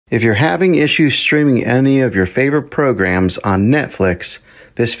If you're having issues streaming any of your favorite programs on Netflix,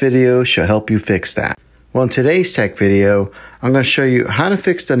 this video should help you fix that. Well, in today's tech video, I'm going to show you how to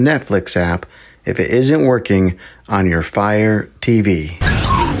fix the Netflix app if it isn't working on your Fire TV.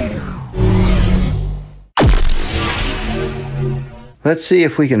 Let's see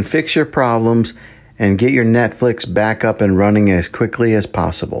if we can fix your problems and get your Netflix back up and running as quickly as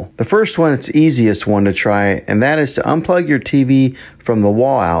possible. The first one, it's the easiest one to try, and that is to unplug your TV from the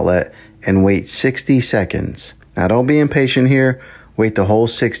wall outlet and wait 60 seconds. Now don't be impatient here. Wait the whole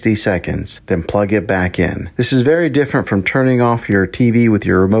 60 seconds, then plug it back in. This is very different from turning off your TV with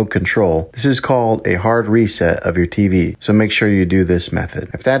your remote control. This is called a hard reset of your TV, so make sure you do this method.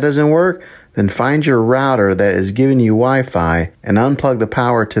 If that doesn't work, then find your router that is giving you Wi-Fi and unplug the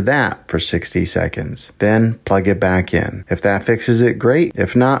power to that for 60 seconds. Then plug it back in. If that fixes it, great.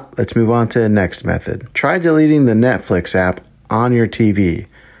 If not, let's move on to the next method. Try deleting the Netflix app on your TV.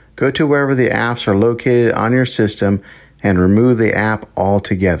 Go to wherever the apps are located on your system and remove the app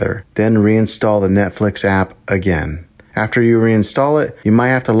altogether. Then reinstall the Netflix app again. After you reinstall it, you might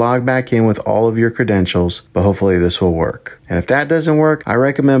have to log back in with all of your credentials, but hopefully this will work. And if that doesn't work, I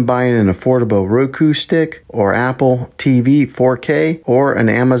recommend buying an affordable Roku stick or Apple TV 4K or an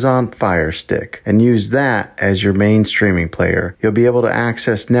Amazon Fire Stick and use that as your main streaming player. You'll be able to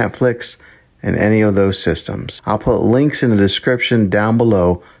access Netflix and any of those systems. I'll put links in the description down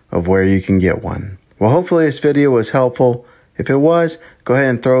below of where you can get one. Well, hopefully this video was helpful. If it was, go ahead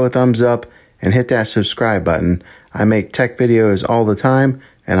and throw a thumbs up and hit that subscribe button. I make tech videos all the time,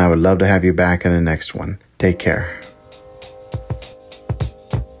 and I would love to have you back in the next one. Take care.